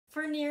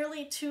For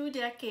nearly 2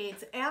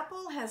 decades,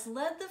 Apple has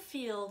led the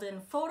field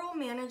in photo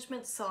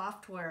management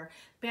software.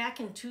 Back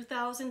in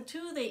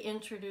 2002, they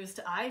introduced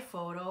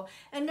iPhoto,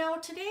 and now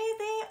today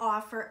they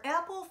offer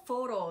Apple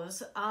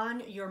Photos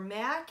on your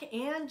Mac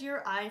and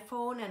your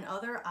iPhone and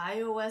other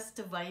iOS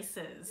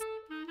devices.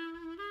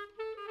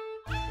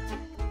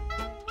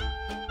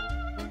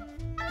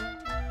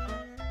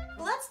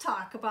 Let's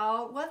talk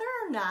about whether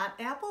or not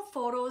Apple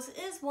Photos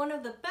is one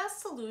of the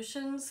best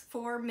solutions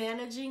for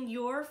managing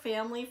your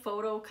family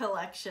photo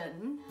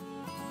collection.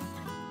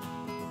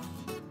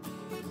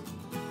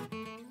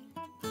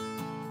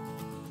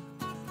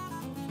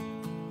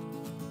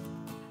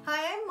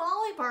 Hi, I'm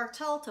Molly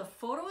Bartelt, a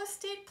photo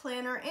estate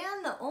planner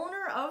and the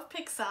owner of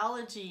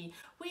Pixologie.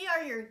 We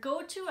are your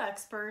go-to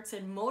experts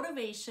in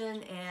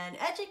motivation and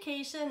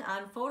education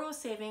on photo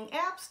saving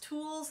apps,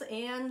 tools,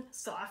 and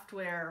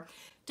software.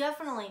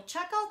 Definitely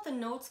check out the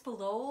notes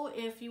below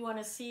if you want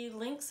to see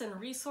links and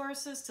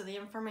resources to the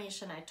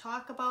information I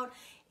talk about.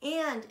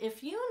 And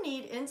if you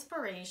need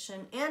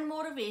inspiration and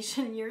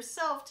motivation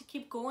yourself to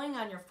keep going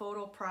on your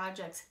photo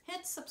projects,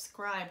 hit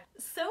subscribe.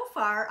 So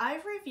far,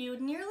 I've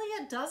reviewed nearly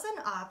a dozen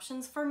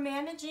options for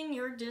managing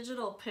your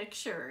digital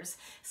pictures.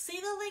 See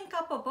the link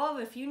up above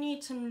if you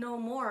need to know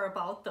more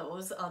about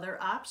those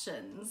other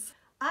options.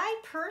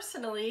 I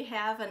personally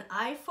have an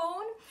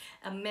iPhone,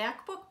 a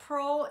MacBook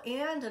Pro,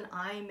 and an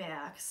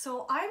iMac,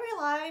 so I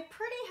rely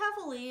pretty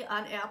heavily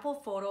on Apple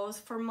Photos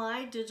for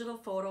my digital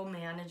photo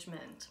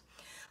management.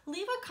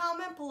 Leave a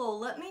comment below.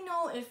 Let me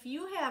know if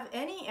you have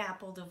any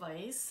Apple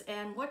device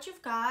and what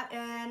you've got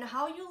and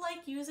how you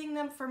like using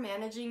them for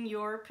managing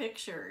your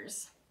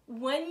pictures.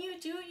 When you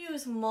do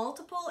use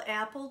multiple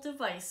Apple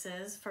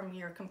devices, from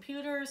your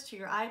computers to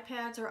your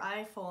iPads or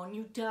iPhone,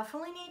 you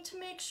definitely need to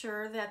make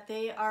sure that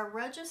they are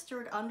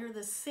registered under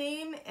the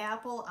same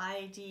Apple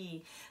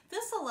ID.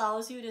 This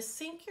allows you to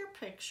sync your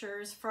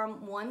pictures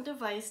from one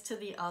device to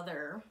the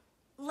other.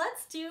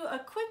 Let's do a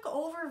quick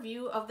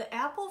overview of the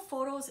Apple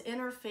Photos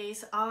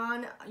interface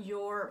on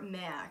your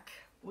Mac.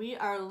 We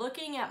are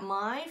looking at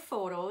my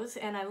photos,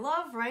 and I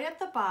love right at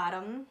the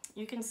bottom,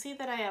 you can see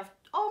that I have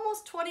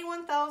almost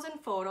 21,000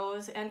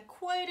 photos and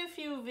quite a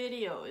few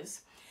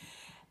videos.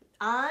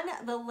 On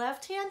the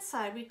left-hand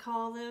side, we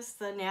call this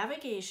the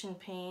navigation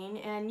pane,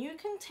 and you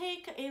can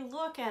take a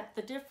look at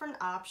the different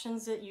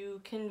options that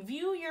you can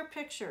view your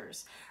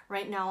pictures.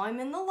 Right now I'm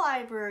in the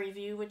library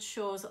view, which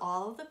shows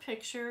all of the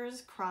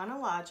pictures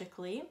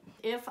chronologically.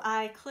 If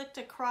I clicked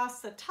across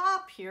the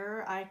top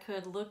here, I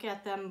could look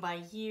at them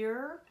by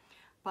year,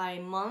 by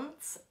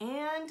months,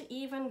 and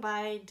even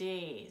by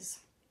days.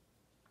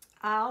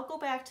 I'll go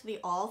back to the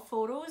All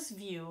Photos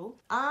view.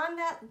 On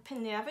that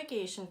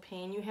navigation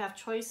pane, you have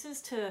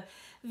choices to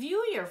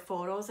view your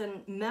photos,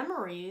 and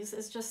memories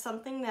is just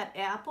something that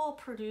Apple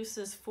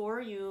produces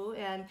for you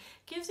and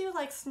gives you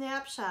like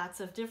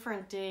snapshots of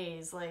different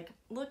days. Like,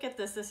 look at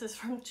this, this is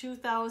from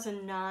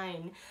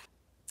 2009.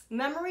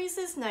 Memories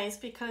is nice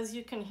because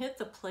you can hit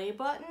the play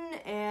button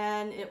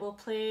and it will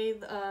play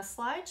a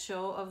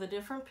slideshow of the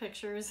different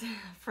pictures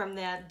from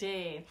that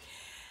day.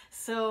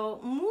 So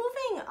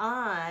moving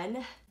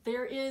on,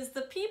 there is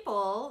the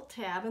People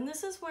tab, and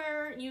this is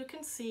where you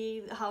can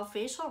see how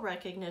facial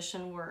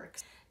recognition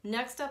works.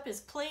 Next up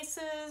is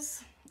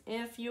Places.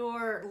 If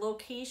your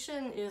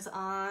location is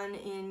on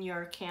in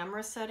your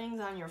camera settings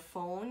on your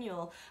phone,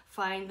 you'll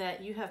find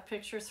that you have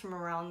pictures from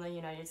around the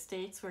United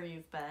States where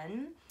you've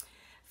been.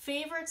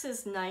 Favorites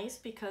is nice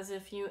because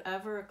if you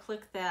ever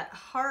click that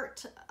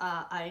heart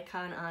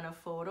icon on a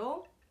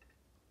photo,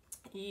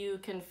 you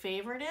can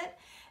favorite it,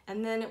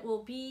 and then it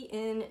will be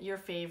in your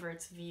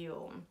favorites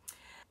view.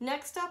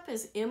 Next up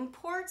is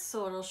Imports,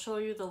 so it'll show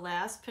you the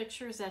last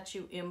pictures that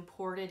you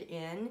imported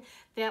in.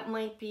 That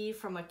might be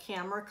from a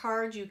camera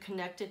card you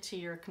connected to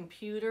your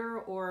computer,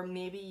 or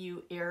maybe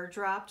you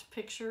airdropped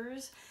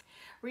pictures.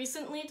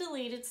 Recently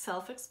deleted,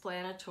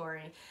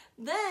 self-explanatory.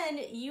 Then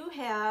you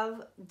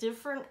have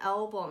different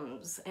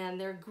albums, and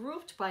they're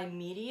grouped by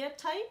media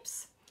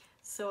types.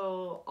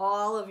 So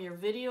all of your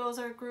videos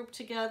are grouped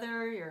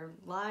together, your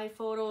live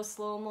photos,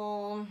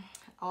 slow-mo,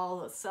 all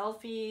the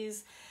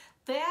selfies.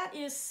 That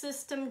is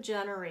system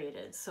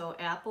generated, so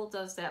Apple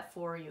does that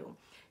for you.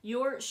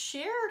 Your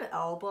shared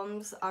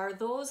albums are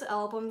those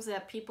albums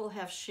that people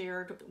have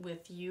shared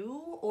with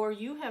you or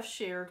you have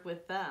shared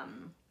with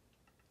them.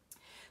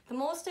 The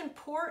most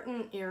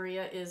important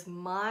area is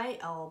My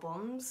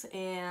Albums,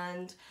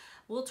 and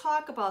we'll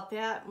talk about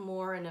that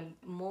more in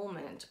a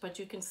moment, but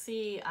you can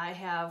see I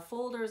have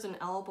folders and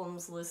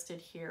albums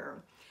listed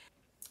here.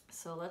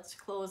 So let's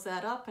close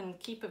that up and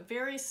keep it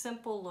very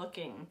simple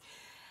looking.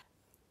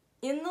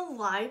 In the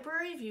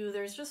library view,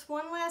 there's just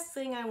one last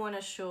thing I want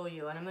to show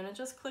you, and I'm going to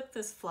just click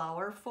this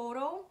flower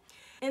photo.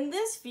 In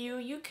this view,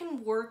 you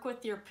can work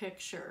with your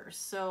picture.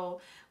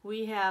 So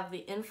we have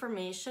the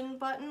information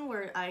button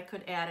where I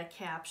could add a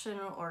caption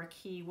or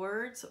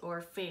keywords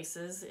or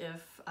faces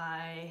if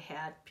I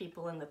had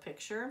people in the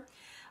picture.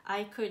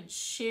 I could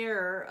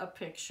share a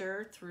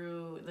picture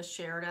through the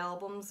shared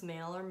albums,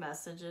 mail or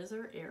messages,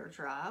 or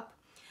airdrop.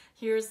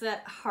 Here's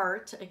that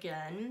heart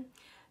again.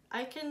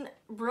 I can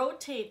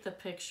rotate the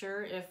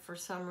picture if for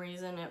some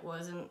reason it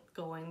wasn't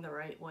going the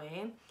right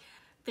way.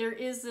 There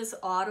is this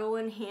auto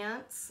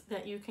enhance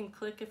that you can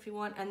click if you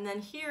want, and then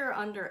here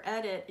under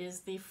edit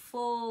is the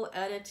full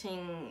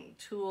editing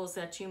tools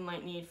that you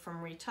might need,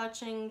 from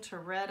retouching to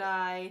red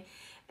eye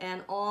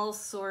and all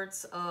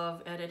sorts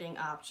of editing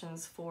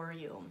options for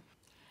you.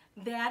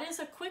 That is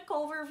a quick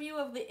overview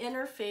of the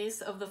interface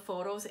of the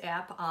Photos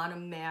app on a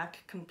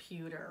Mac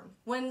computer.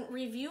 When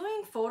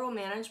reviewing photo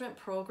management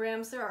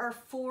programs, there are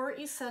 4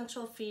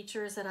 essential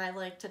features that I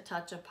like to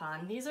touch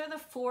upon. These are the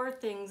 4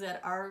 things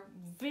that are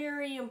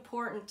very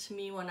important to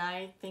me when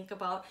I think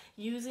about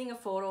using a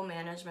photo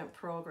management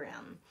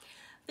program.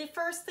 The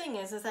first thing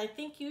is I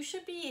think you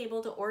should be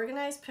able to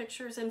organize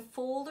pictures in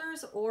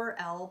folders or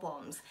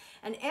albums.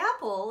 And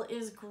Apple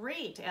is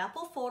great.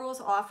 Apple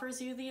Photos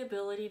offers you the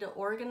ability to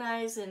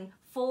organize in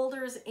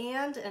folders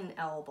and in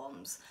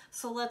albums.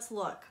 So let's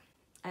look.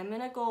 I'm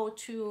going to go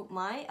to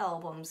my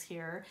albums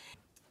here.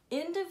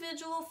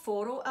 Individual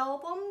photo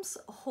albums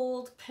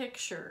hold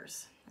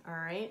pictures. All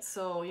right,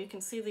 so you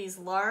can see these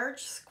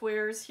large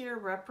squares here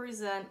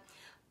represent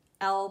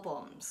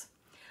albums.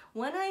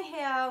 When I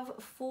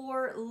have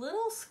 4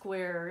 little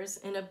squares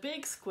in a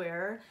big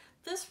square,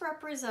 this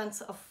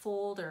represents a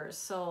folder.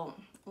 So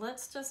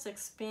let's just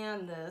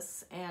expand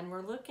this, and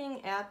we're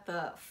looking at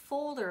the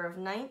folder of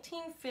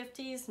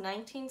 1950s,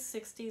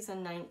 1960s,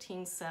 and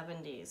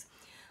 1970s.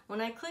 When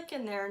I click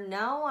in there,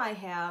 now I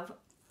have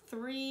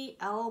 3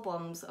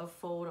 albums of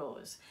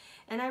photos.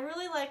 And I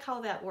really like how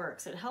that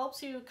works. It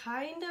helps you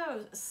kind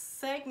of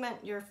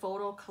segment your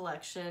photo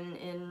collection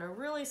in a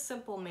really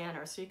simple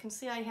manner. So you can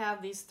see I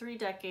have these 3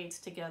 decades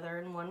together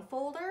in one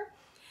folder,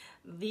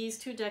 these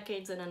 2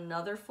 decades in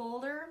another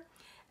folder,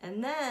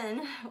 and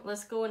then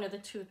let's go into the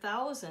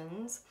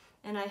 2000s,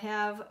 and I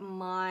have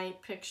my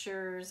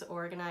pictures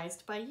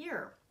organized by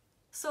year.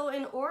 So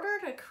in order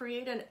to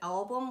create an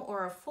album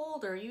or a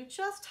folder, you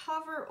just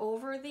hover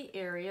over the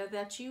area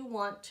that you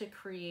want to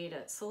create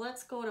it. So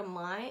let's go to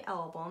My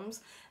Albums,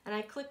 and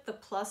I click the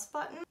plus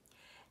button.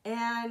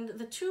 And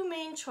the 2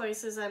 main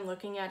choices I'm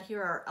looking at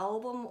here are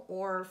album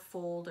or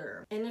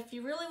folder. And if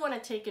you really want to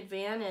take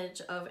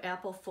advantage of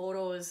Apple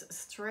Photos'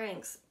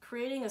 strengths,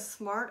 creating a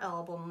smart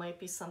album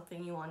might be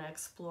something you want to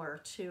explore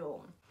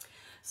too.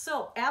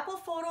 So Apple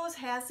Photos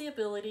has the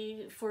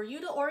ability for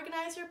you to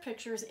organize your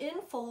pictures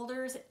in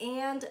folders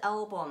and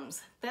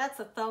albums. That's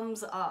a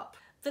thumbs up.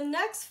 The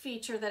next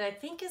feature that I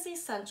think is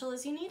essential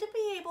is you need to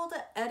be able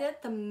to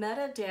edit the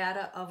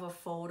metadata of a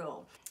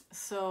photo.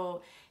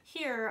 So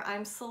here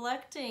I'm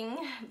selecting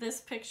this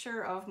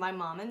picture of my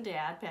mom and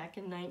dad back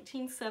in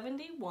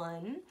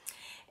 1971,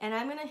 and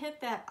I'm going to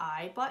hit that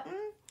I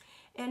button.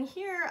 And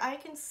here I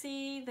can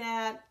see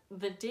that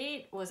the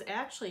date was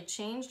actually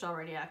changed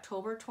already,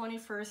 October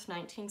 21st,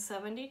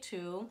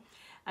 1972.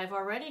 I've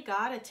already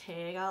got a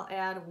tag. I'll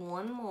add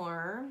one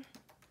more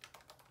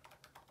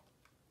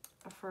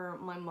for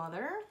my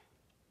mother,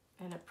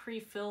 and it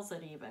pre-fills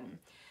it even.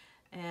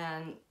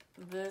 And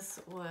this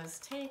was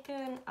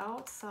taken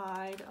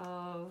outside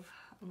of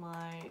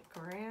my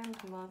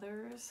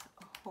grandmother's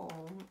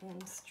home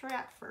in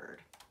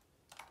Stratford.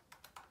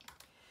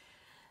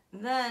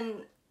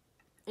 Then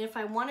if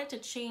I wanted to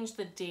change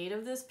the date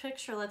of this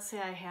picture, let's say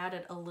I had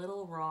it a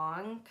little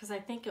wrong, because I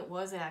think it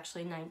was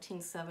actually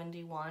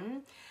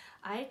 1971,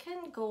 I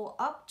can go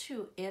up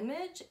to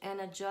Image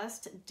and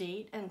adjust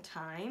date and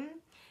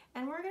time,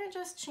 and we're going to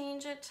just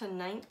change it to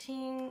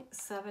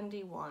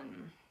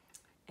 1971.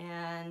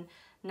 And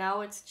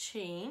now it's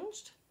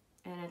changed,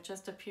 and it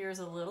just appears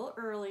a little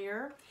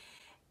earlier.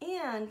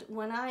 And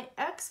when I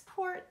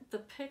export the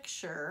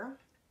picture,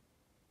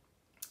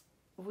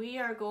 we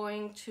are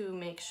going to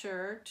make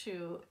sure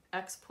to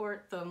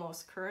export the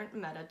most current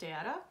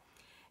metadata,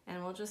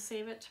 and we'll just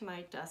save it to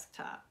my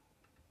desktop.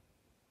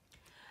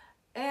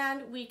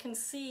 And we can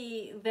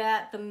see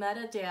that the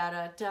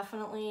metadata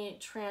definitely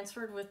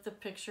transferred with the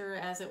picture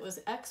as it was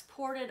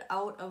exported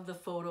out of the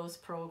Photos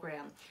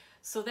program.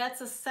 So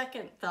that's a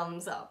second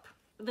thumbs up.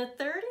 The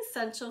third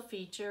essential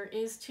feature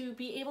is to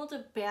be able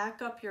to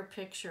back up your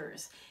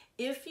pictures.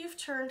 If you've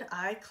turned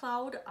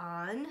iCloud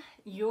on,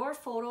 your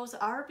photos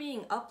are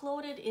being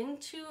uploaded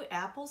into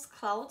Apple's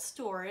cloud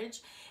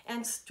storage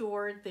and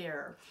stored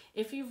there.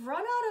 If you've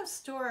run out of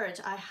storage,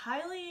 I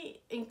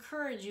highly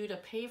encourage you to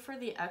pay for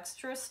the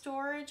extra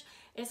storage.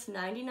 It's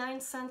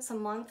 99 cents a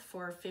month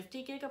for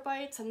 50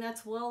 gigabytes, and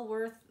that's well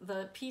worth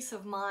the peace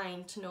of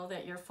mind to know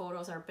that your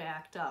photos are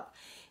backed up.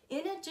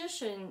 In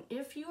addition,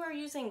 if you are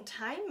using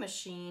Time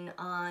Machine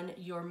on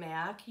your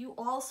Mac, you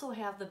also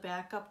have the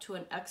backup to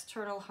an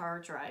external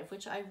hard drive,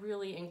 which I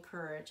really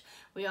encourage.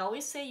 We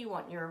always say you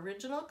want your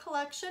original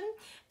collection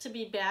to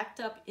be backed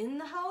up in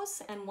the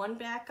house and one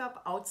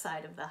backup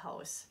outside of the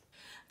house.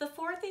 The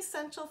fourth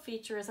essential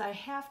feature is I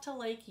have to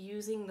like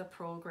using the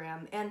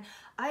program, and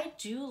I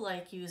do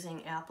like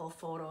using Apple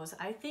Photos.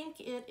 I think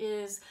it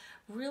is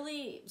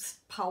really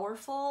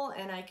powerful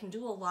and I can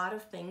do a lot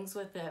of things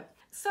with it.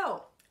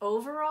 So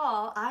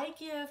overall, I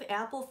give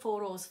Apple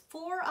Photos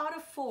 4 out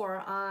of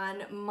 4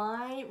 on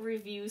my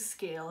review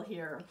scale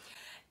here.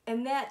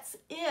 And that's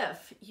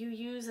if you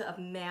use a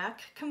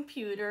Mac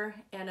computer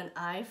and an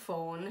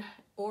iPhone,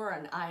 or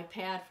an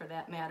iPad for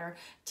that matter,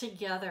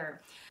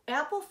 together.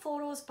 Apple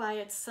Photos by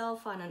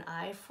itself on an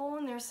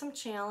iPhone, there's some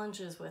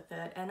challenges with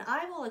it, and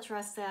I will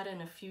address that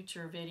in a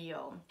future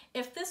video.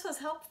 If this was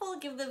helpful,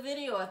 give the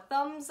video a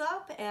thumbs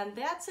up, and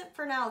that's it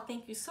for now.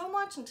 Thank you so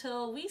much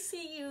until we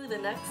see you the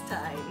next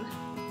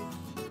time.